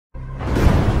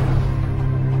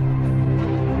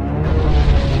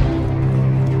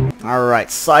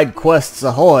Alright, side quests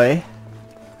ahoy.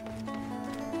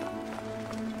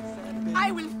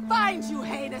 I will find you,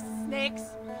 heinous snakes!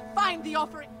 Find the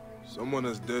offering! Someone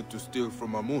has dared to steal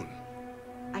from Amun.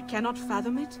 I cannot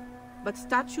fathom it, but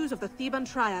statues of the Theban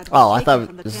triad were Oh, I taken thought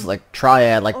from the this is temple. like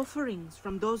triad, like Offerings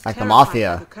from those the terrified mafia.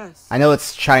 by the curse. I know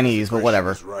it's Chinese, but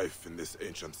whatever. Is rife in this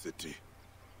ancient city.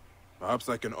 Perhaps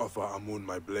I can offer Amun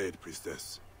my blade,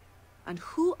 priestess. And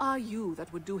who are you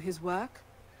that would do his work?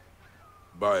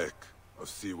 Bayek of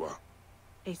Siwa.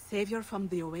 A savior from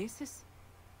the oasis?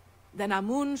 Then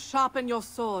Amun, sharpen your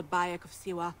sword, Bayek of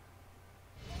Siwa.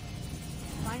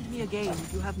 Find me again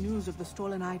if you have news of the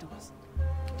stolen idols.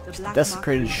 The black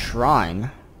Desecrated mark-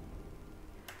 shrine.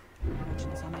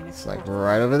 Merchants are my next It's like port.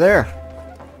 right over there.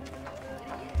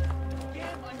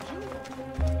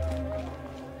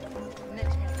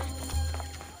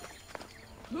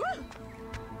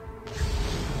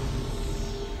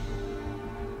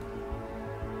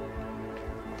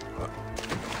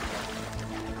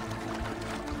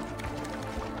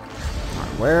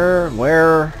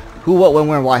 Where, who, what, when,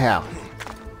 where, why, how?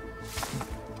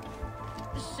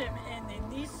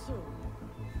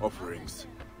 Offerings.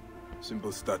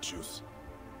 Simple statues.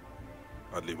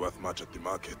 Hardly worth much at the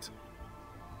market.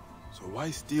 So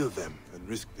why steal them and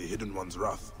risk the Hidden One's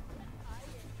wrath?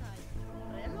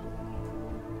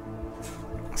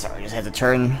 Sorry, I just had to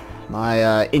turn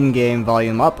my in-game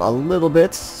volume up a little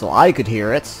bit so I could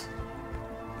hear it.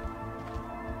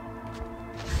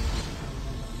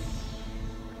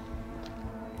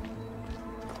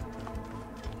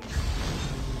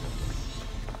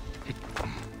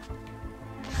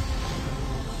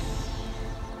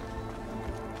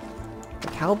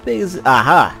 How big is it?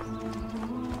 Aha!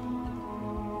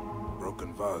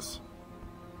 Broken vase.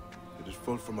 Did it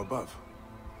fall from above?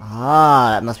 Ah,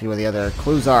 that must be where the other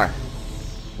clues are.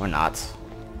 Or not.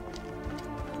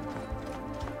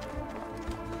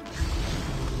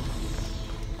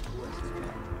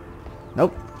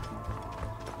 Nope.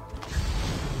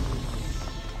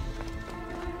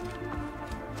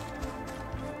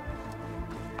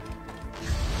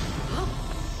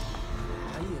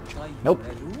 Nope.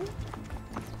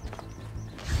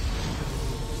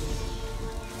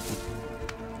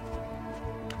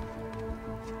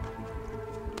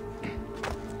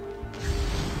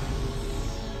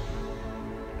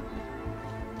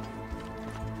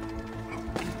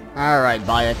 Alright,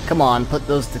 Bayek, come on, put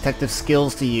those detective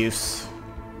skills to use.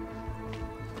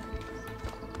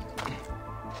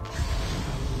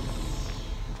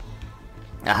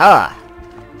 Aha!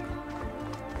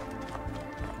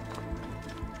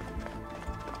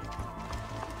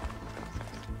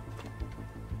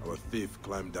 Our thief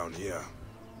climbed down here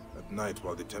at night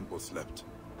while the temple slept.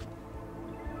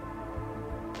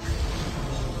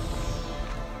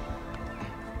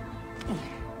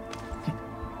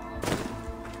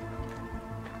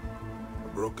 A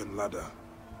broken ladder.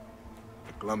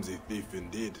 A clumsy thief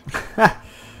indeed.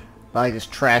 Bayek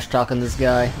just trash talking this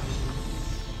guy.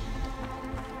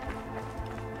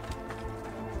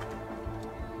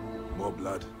 More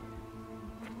blood.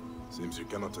 Seems you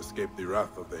cannot escape the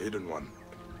wrath of the Hidden One.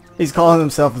 He's calling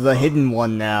himself the Hidden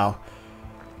One now.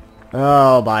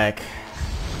 Oh, Bayek.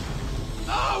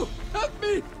 Oh! Help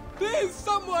me! Please,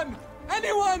 someone!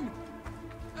 Anyone!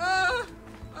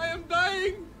 I am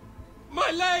dying! My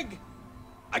leg!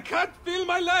 I can't feel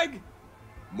my leg!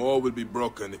 More will be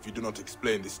broken if you do not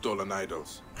explain the stolen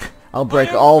idols. I'll break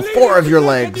I am all bleeding 4 of your to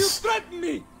death and you legs. threaten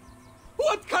me!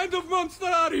 What kind of monster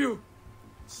are you?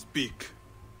 Speak,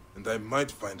 and I might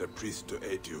find a priest to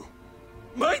aid you.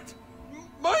 Might?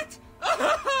 Might?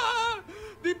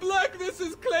 The blackness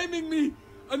is claiming me!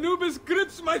 Anubis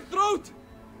grips my throat!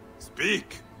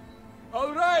 Speak!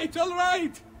 Alright,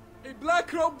 alright! A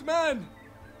black-robed man!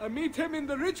 I meet him in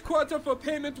the rich quarter for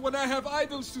payment when I have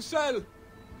idols to sell.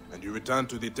 And you return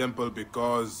to the temple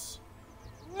because...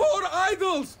 More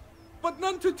idols! But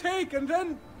none to take, and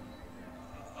then...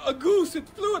 A goose, it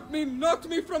flew at me, knocked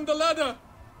me from the ladder!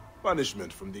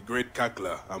 punishment from the great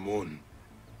cackler, Amun.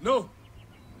 No,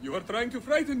 you are trying to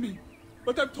frighten me.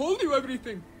 But I've told you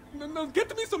everything. No,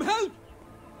 get me some help!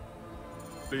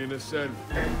 Innocent.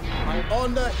 I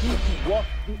honor he who walks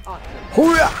the ark.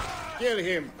 Hooyah! Kill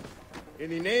him. In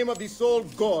the name of the sole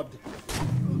God.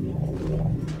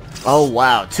 Oh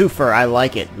wow, twofer, I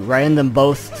like it. Ran them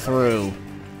both through.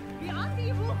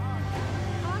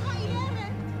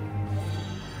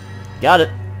 Got it.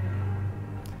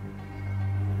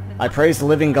 I praise the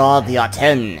living god, the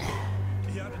Aten.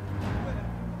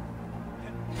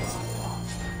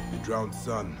 The drowned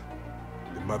son,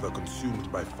 the mother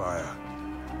consumed by fire.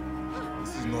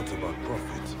 This is not about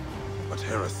profit, but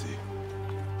heresy.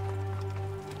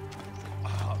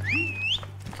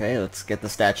 Okay, let's get the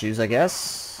statues, I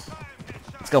guess.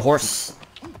 Let's go, horse.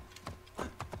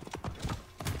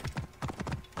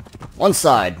 One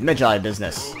side, Magi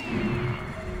business.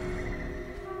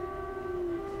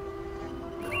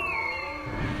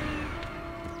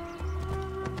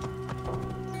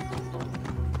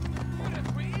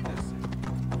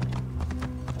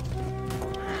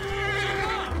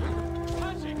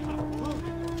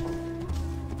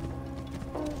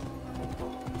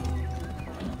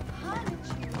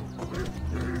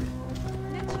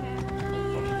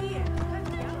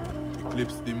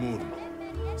 Eclipse the moon.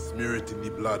 Smear it in the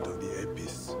blood of the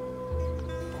abyss.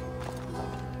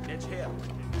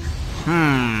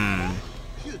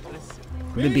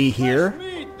 Could it be here?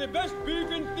 Meat, the best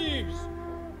beef in Thebes.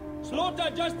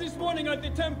 Slaughtered just this morning at the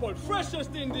temple,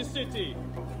 freshest in the city.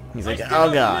 He's I like, still oh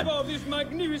have god. liver of this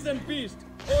magnificent beast.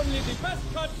 Only the best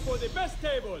cut for the best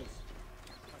tables.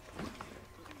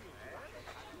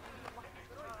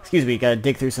 Excuse me, gotta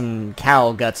dig through some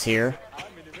cow guts here.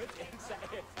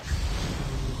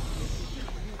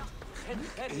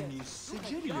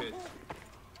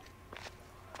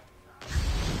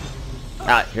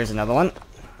 Ah, here's another one.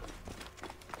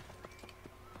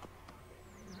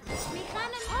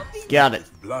 Got it.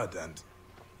 Blood and...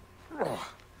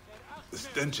 the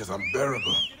stench is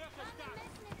unbearable.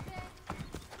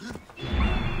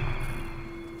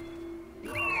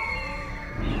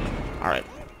 Alright.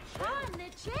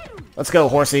 Let's go,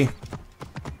 horsey.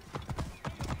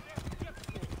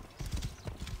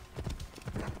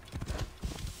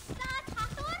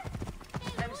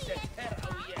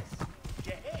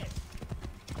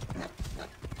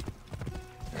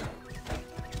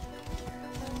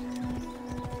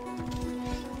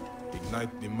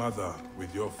 Ignite the mother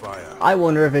with your fire. I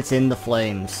wonder if it's in the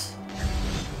flames.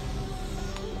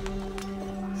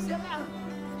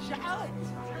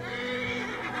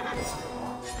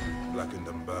 Blackened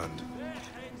and burned,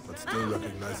 but still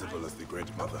recognizable as the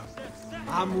Great Mother.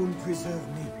 Amun preserve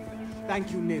me.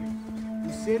 Thank you, Nib.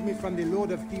 You saved me from the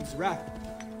Lord of Thebes' wrath.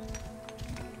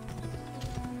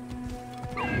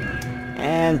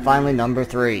 And finally, number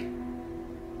 3.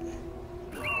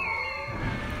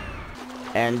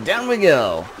 And down we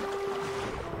go.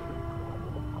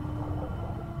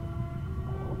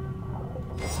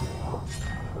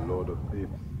 The Lord of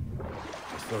Thebes.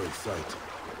 A sorry sight.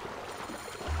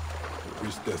 The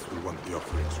priestess will want the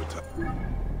offerings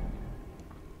returned.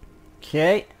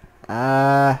 Okay.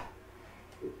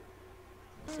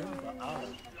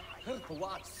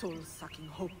 Soul-sucking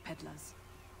hope peddlers.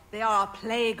 They are a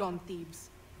plague on Thebes.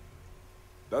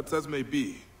 That's as may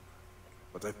be.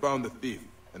 But I found the thief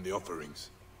and the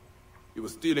offerings. He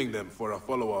was stealing them for a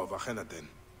follower of Akhenaten.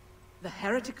 The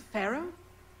heretic Pharaoh?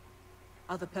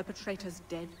 Are the perpetrators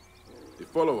dead? The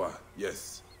follower,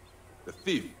 yes. The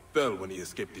thief fell when he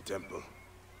escaped the temple.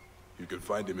 You can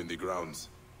find him in the grounds.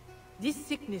 This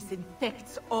sickness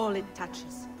infects all it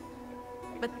touches.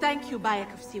 But thank you,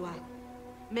 Bayek of Siwa.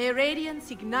 May radiance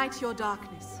ignite your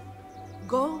darkness.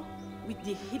 Go with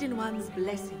the Hidden One's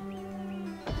blessing.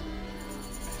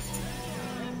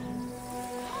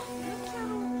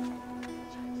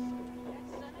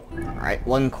 Alright,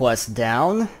 one quest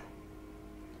down.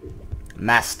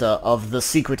 Master of the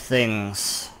Secret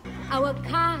Things. Our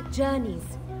car journeys.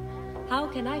 How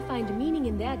can I find meaning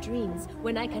in their dreams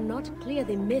when I cannot clear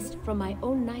the mist from my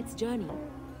own night's journey?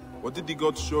 What did the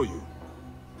gods show you?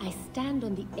 I stand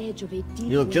on the edge of a deep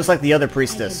You look just well. like the other I can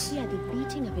priestess. hear the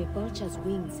beating of a vulture's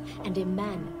wings, and a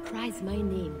man cries my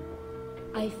name.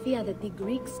 I fear that the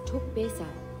Greeks took Besa.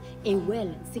 A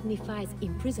well signifies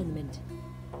imprisonment.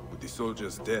 Would the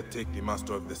soldiers dare take the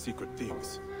master of the secret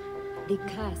things? The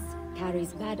curse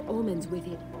carries bad omens with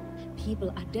it. People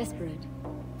are desperate.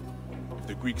 If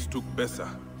the Greeks took Bessa,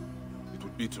 it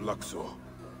would be to Luxor.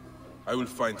 I will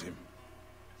find him.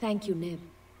 Thank you, Neb.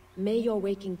 May your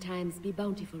waking times be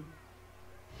bountiful.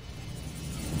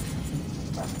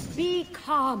 Be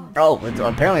calm. Oh,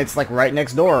 apparently it's like right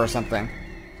next door or something.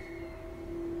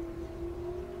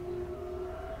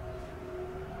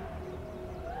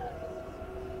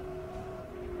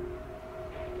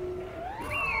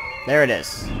 There it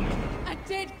is. A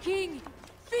dead king,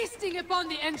 feasting upon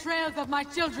the entrails of my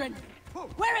children.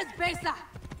 Where is Besa?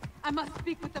 I must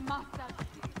speak with the master.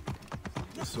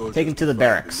 The soldiers Take him to the defy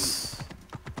barracks. belief.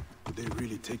 Would they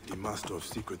really take the master of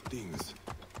secret things?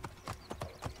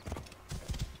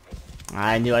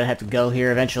 I knew I'd have to go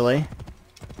here eventually.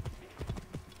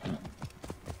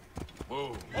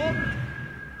 Whoa.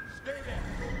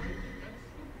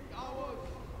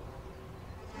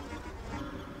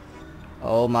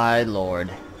 Oh my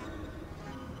lord.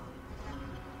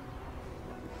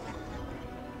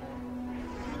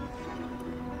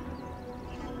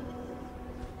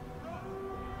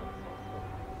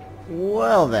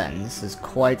 Well then, this is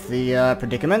quite the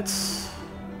predicament.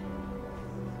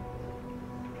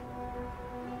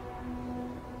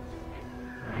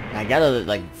 I gotta,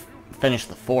 like, finish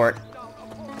the fort.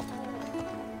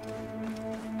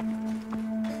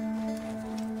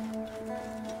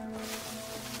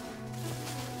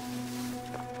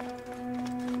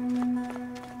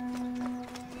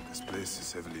 This place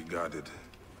is heavily guarded.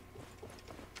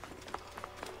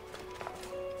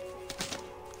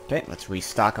 Okay, let's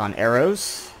restock on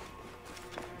arrows.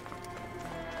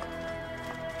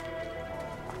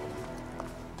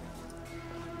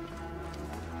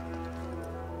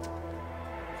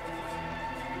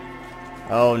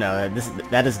 Oh no,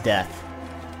 that is death.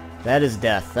 That is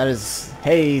death. That is...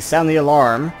 Hey, sound the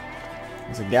alarm.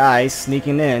 There's a guy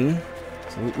sneaking in.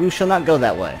 So we shall not go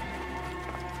that way.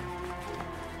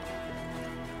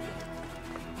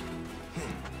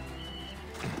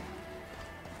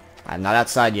 I'm not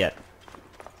outside yet.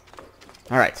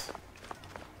 Alright.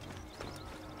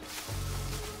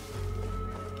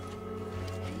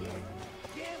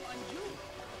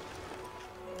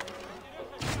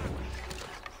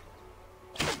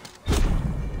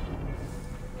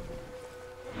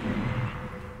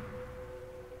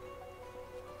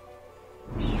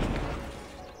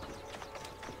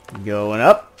 Going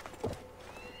up.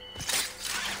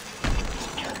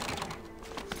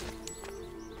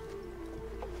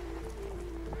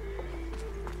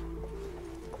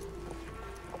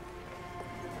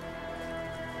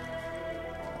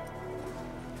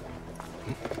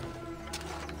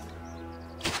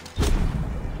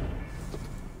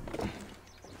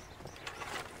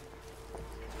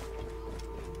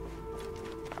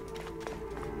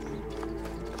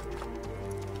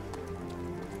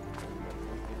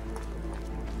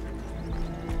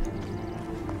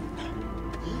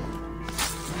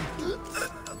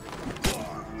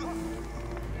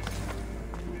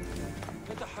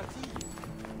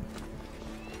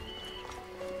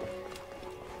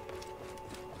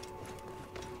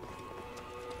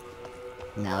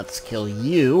 Now let's kill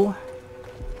you.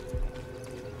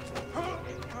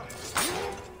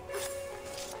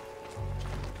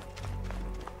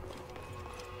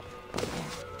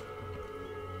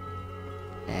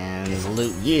 And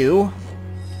loot you.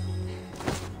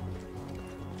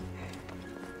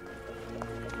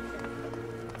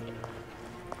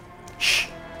 Shh.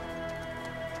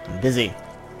 I'm busy.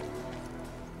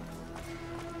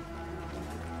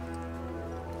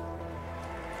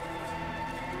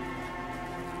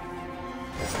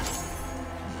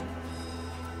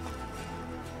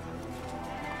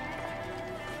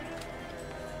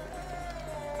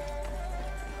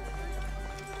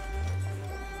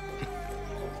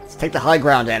 Take the high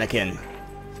ground, Anakin.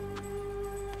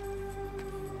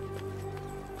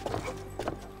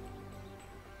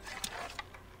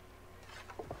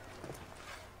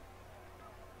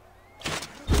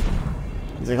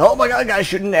 He's like, oh my god, guys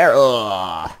shooting there.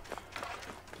 Ugh.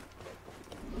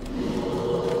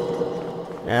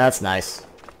 Yeah, that's nice.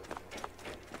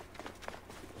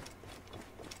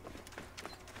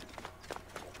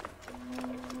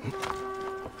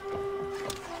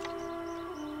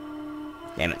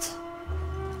 Damn it.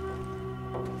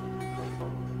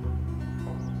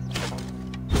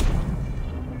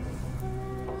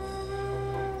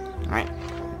 Alright.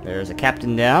 There's a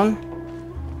captain down.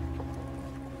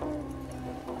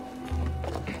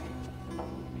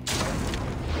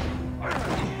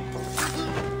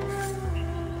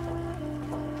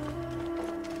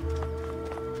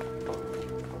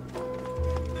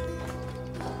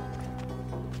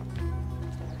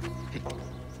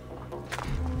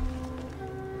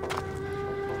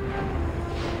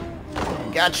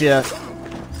 Gotcha.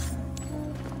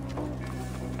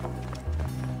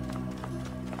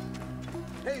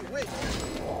 Hey, wait!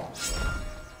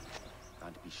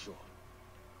 Can't be sure.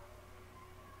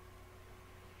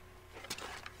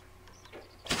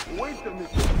 Wait a minute.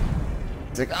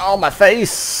 It's like, oh, my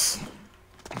face.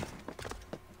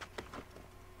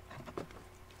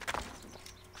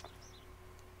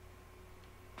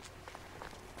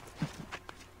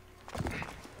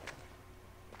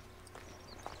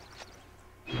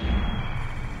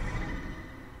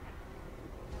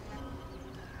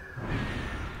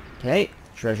 Okay,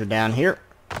 treasure down here.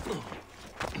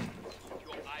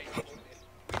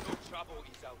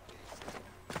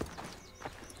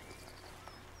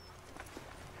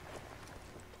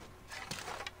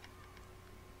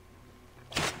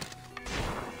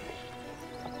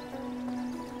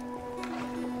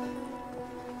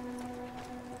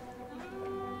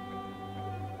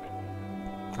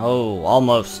 Oh,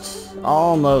 almost.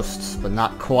 Almost, but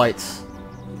not quite.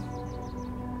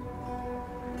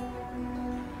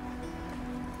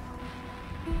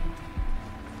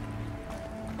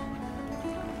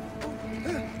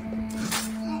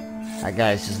 That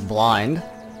guy's just blind.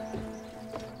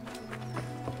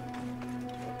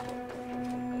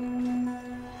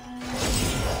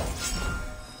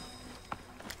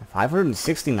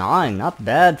 $569, not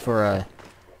bad for a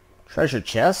treasure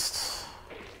chest.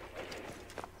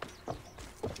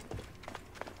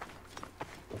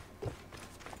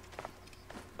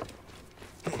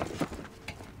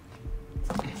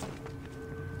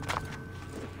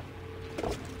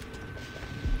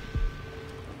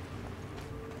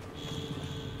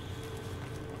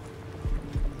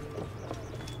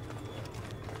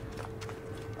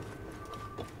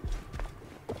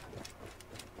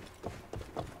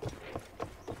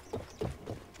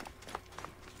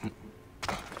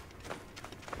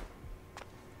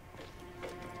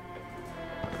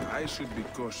 I should be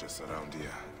cautious around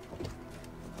here.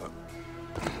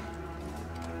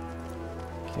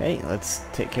 Okay, let's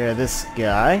take care of this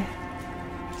guy.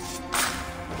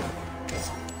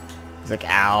 He's like,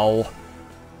 ow.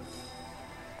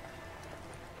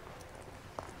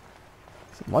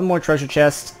 So one more treasure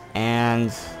chest and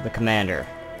the commander.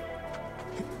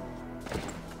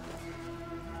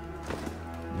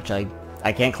 Which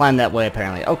I can't climb that way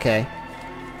apparently. Okay.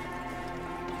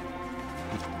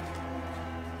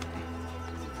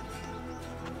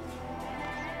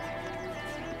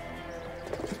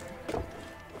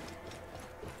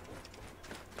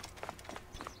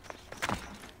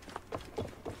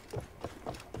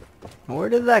 Where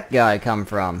did that guy come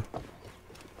from?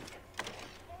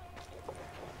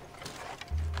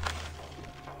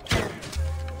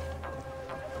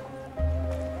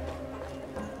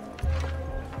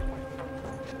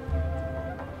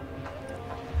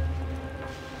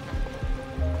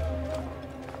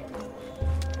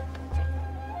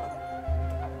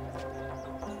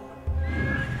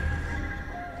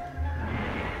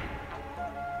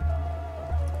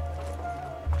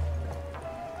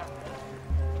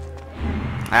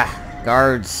 Ah,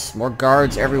 guards. More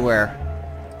guards everywhere.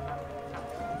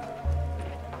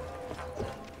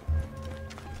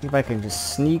 See if I can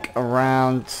just sneak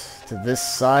around to this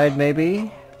side,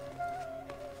 maybe?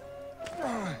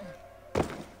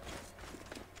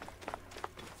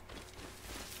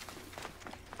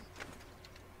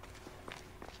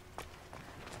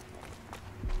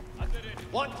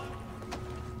 What?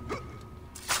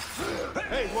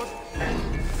 Hey, what?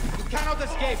 You cannot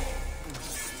escape!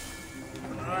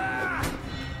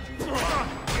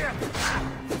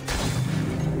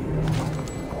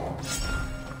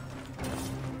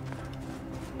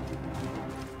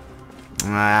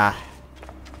 Ah.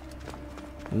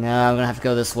 No, I'm gonna have to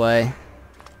go this way.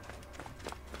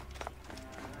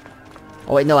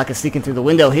 Oh wait, no, I can sneak in through the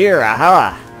window here.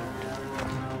 Aha!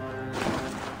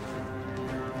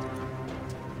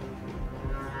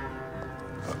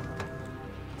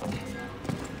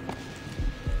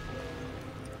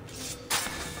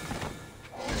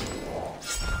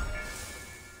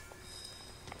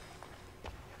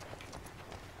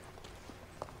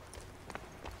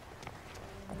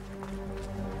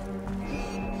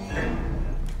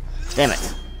 Damn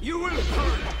it. You will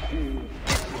hurt!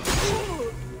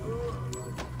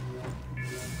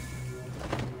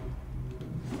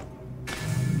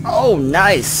 Oh,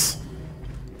 nice!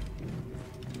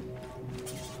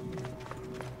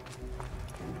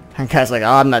 And guy's like, oh,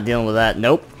 I'm not dealing with that.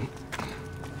 Nope.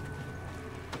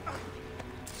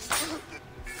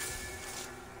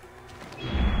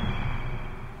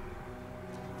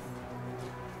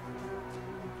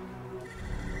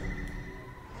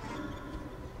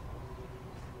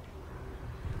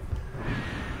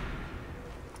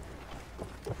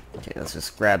 Okay, let's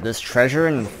just grab this treasure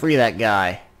and free that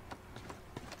guy.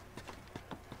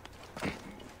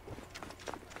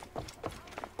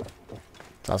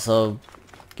 Let's also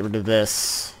get rid of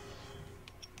this.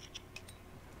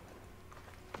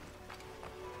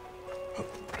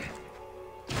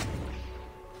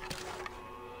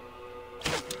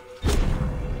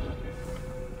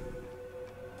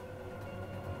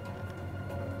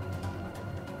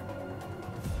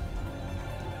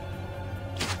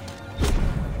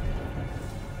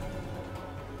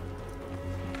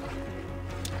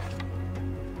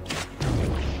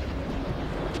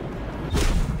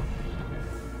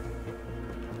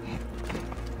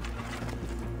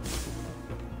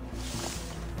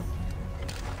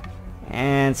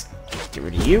 And get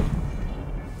rid of you.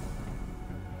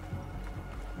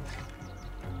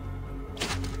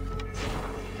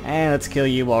 And let's kill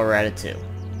you while we're at it too.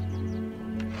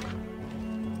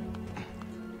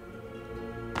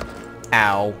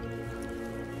 Ow.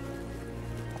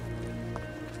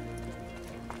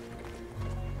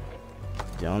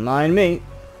 Don't mind me.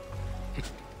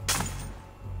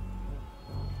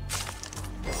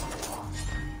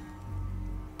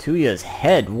 Tuya's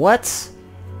head. What?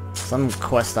 Some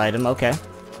quest item. Okay.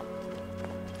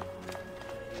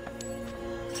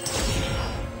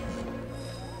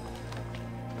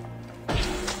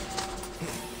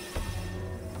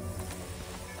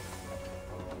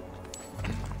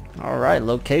 Alright,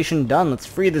 location done. Let's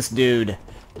free this dude.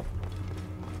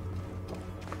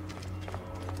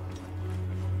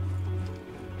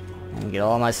 And get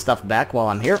all my stuff back while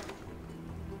I'm here.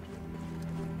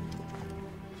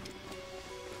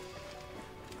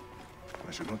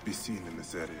 I should not be seen in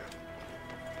this area.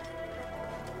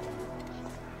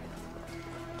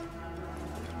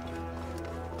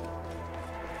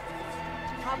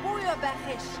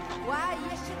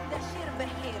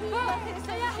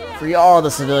 Free all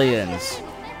the civilians.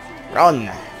 Run!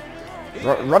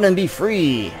 Run and be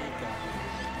free!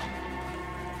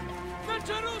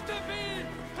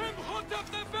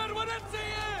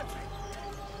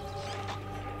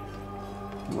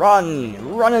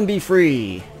 Run! Run and be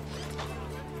free!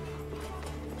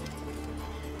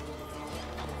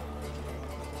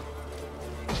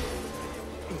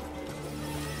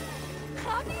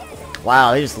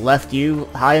 Wow, they just left you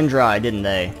high and dry, didn't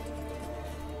they?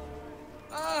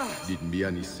 Did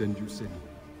Miani send you, Seni?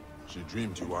 She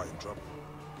dreamed you are in trouble.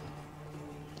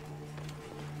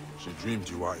 She dreamed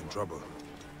you are in trouble.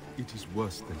 It is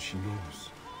worse than she knows.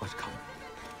 But come,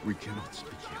 we cannot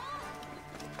speak here.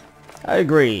 I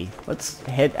agree. Let's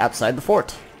head outside the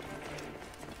fort.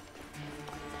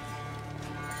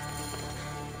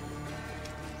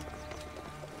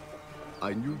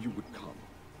 I knew you would come.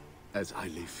 As I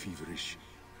lay feverish,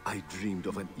 I dreamed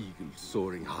of an eagle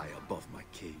soaring high above my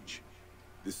cage.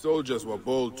 The soldiers were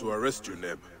bold to arrest you,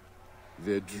 Neb.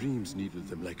 Their dreams needled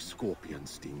them like scorpion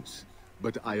stings.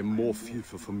 But I am more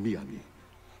fearful for Miani,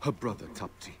 her brother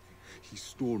Tapti. He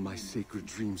stole my sacred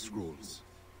dream scrolls.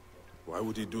 Why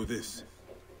would he do this?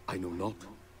 I know not.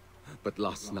 But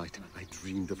last night, I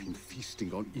dreamed of him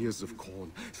feasting on ears of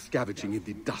corn, scavenging in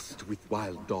the dust with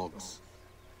wild dogs.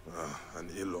 An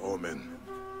ill omen.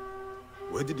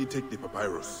 Where did he take the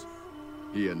papyrus?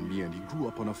 He and Miani grew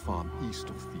up on a farm east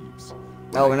of Thebes.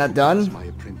 Oh, we're not done? As my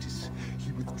apprentice,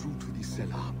 he withdrew to the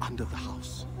cellar under the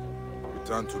house.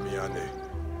 Return to Miane.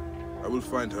 I will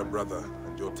find her brother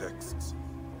and your texts.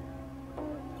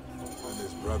 And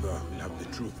his brother will have the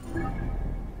truth.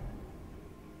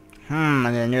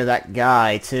 And then near that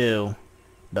guy, too.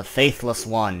 The faithless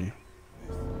one.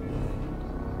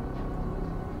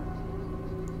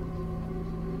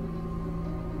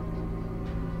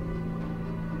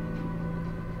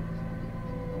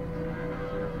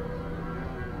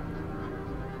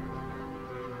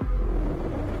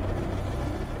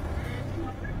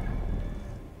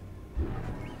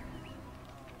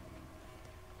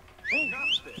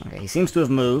 Okay, he seems to have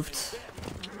moved.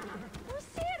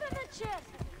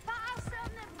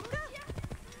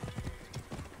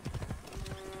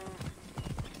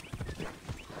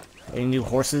 Any new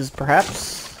horses,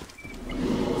 perhaps?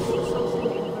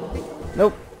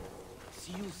 Nope.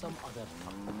 See you some other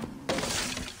time.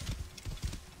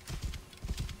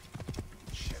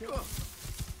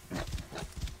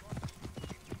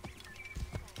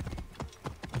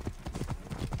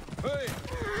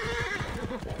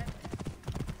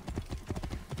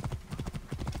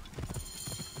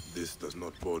 This does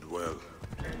not bode well.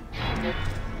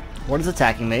 What is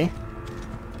attacking me?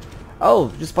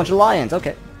 Oh, just a bunch of lions.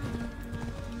 Okay.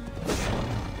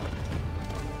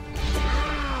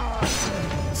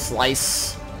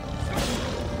 Slice.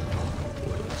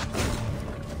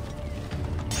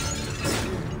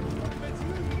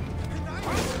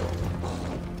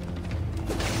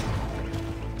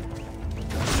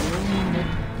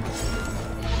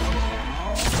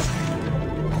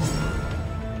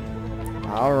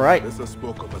 All right. Lessa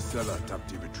spoke of a cellar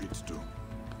Tapti retreats to.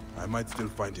 I might still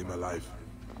find him alive.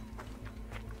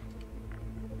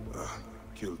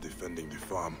 Killed defending the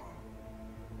farm.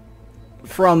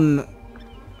 From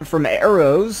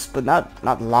arrows, but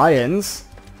not lions.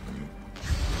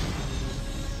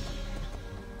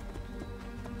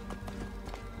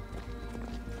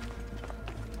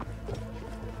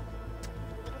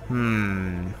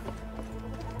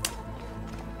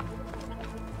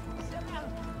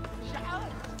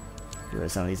 Here are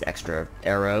some of these extra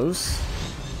arrows.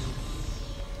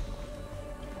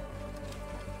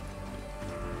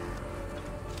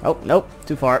 Oh, nope,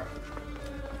 too far.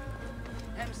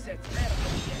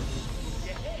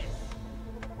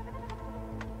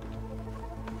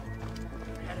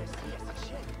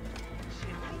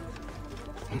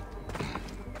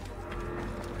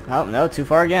 Oh, no, too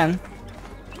far again.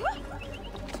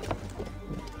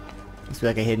 Must be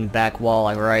like a hidden back wall,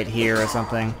 like right here or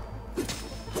something.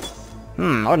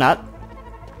 Or not.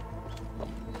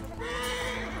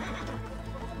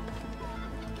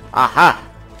 Aha!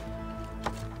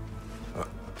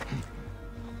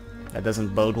 That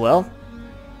doesn't bode well.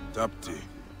 Tapti.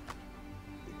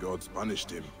 The gods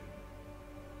punished him.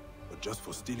 But just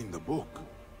for stealing the book?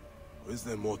 Or is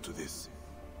there more to this?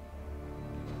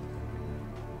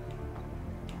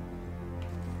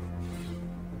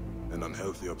 An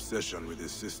unhealthy obsession with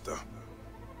his sister.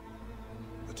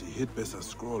 But he hid Bessa's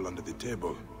scroll under the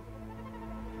table.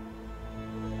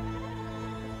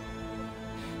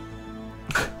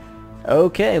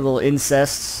 Okay, little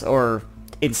incest, or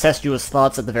incestuous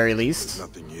thoughts at the very There's least.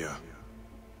 nothing here.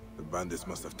 The bandits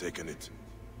must have taken it.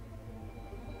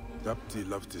 Tapti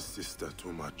loved his sister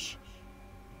too much.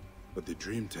 But the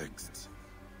dream texts...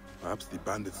 Perhaps the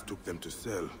bandits took them to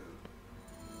sell.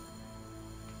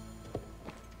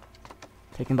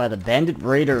 Taken by the bandit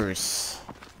raiders.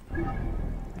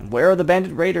 And where are the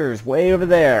bandit raiders? Way over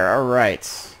there.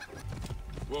 Alright.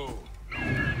 Whoa.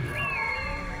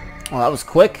 Well, that was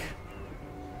quick.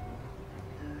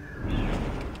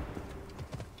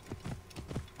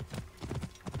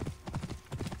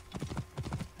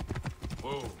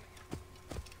 Whoa.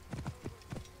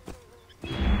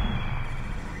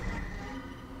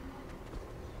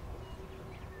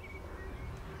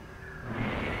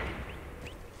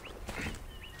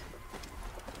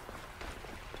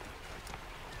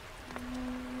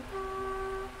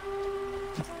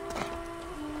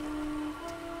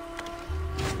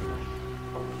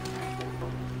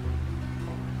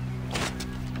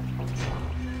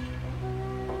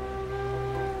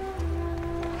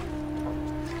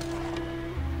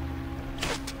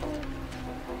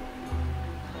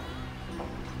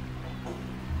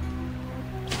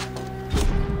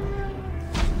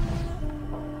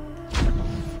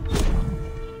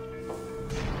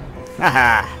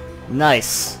 Haha.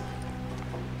 Nice.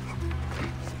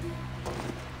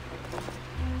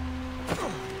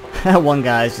 One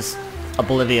guy's just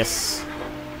oblivious.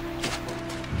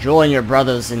 Join your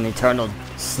brothers in eternal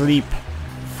sleep,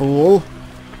 fool.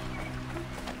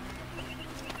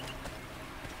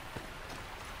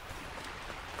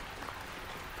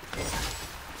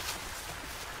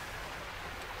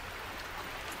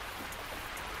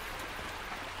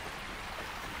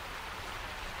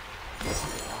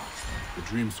 The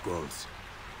dream scrolls.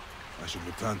 I should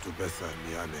return to Bessa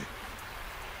and Miane.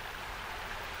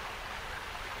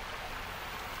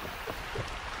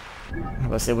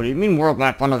 Let's say, what do you mean world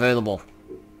map unavailable?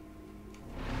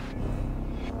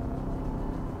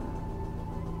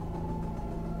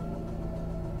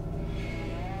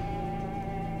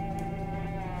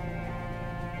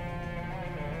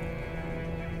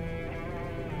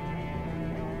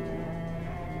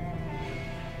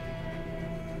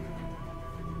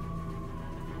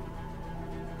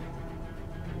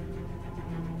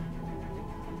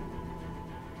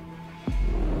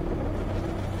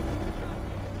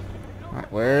 Alright,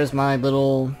 where's my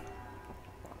little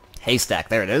haystack?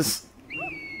 There it is.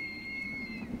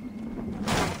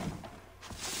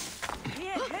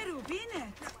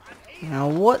 Now,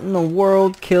 what in the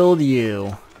world killed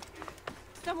you?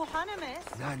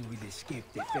 None will escape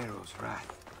the Pharaoh's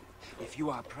wrath. If you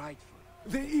are prideful,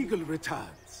 the eagle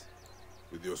returns.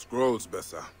 With your scrolls,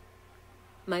 Bessa.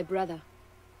 My brother.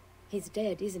 He's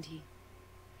dead, isn't he?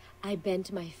 I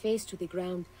bent my face to the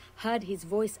ground, heard his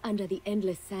voice under the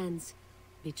endless sands.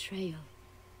 Betrayal.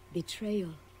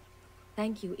 Betrayal.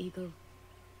 Thank you, Eagle.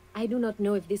 I do not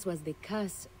know if this was the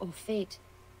curse or fate,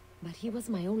 but he was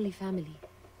my only family.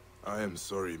 I am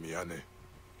sorry, Miane.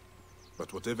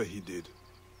 But whatever he did,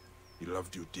 he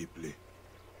loved you deeply.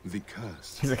 The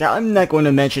curse. He's like, I'm not going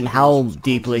to mention how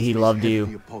deeply he loved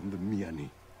you. Upon the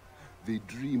Miani. They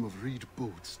dream of reed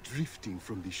boats drifting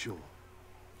from the shore.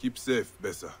 Keep safe,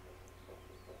 Bessa.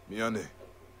 Miane,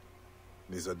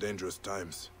 these are dangerous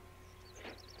times.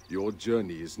 Your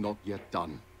journey is not yet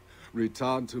done.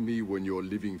 Return to me when your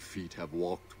living feet have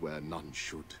walked where none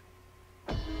should.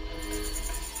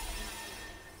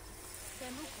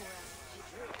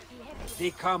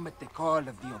 They come at the call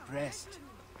of the oppressed,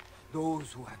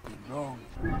 those who have been wronged.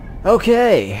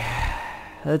 Okay,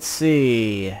 let's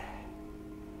see.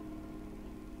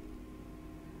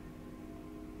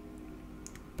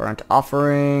 Burnt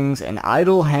offerings and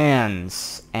idle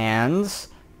hands and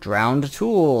drowned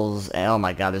tools. Oh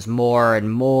my god, there's more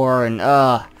and more and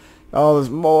oh,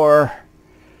 there's more.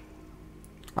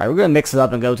 Alright, we're gonna mix it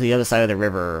up and go to the other side of the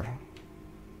river.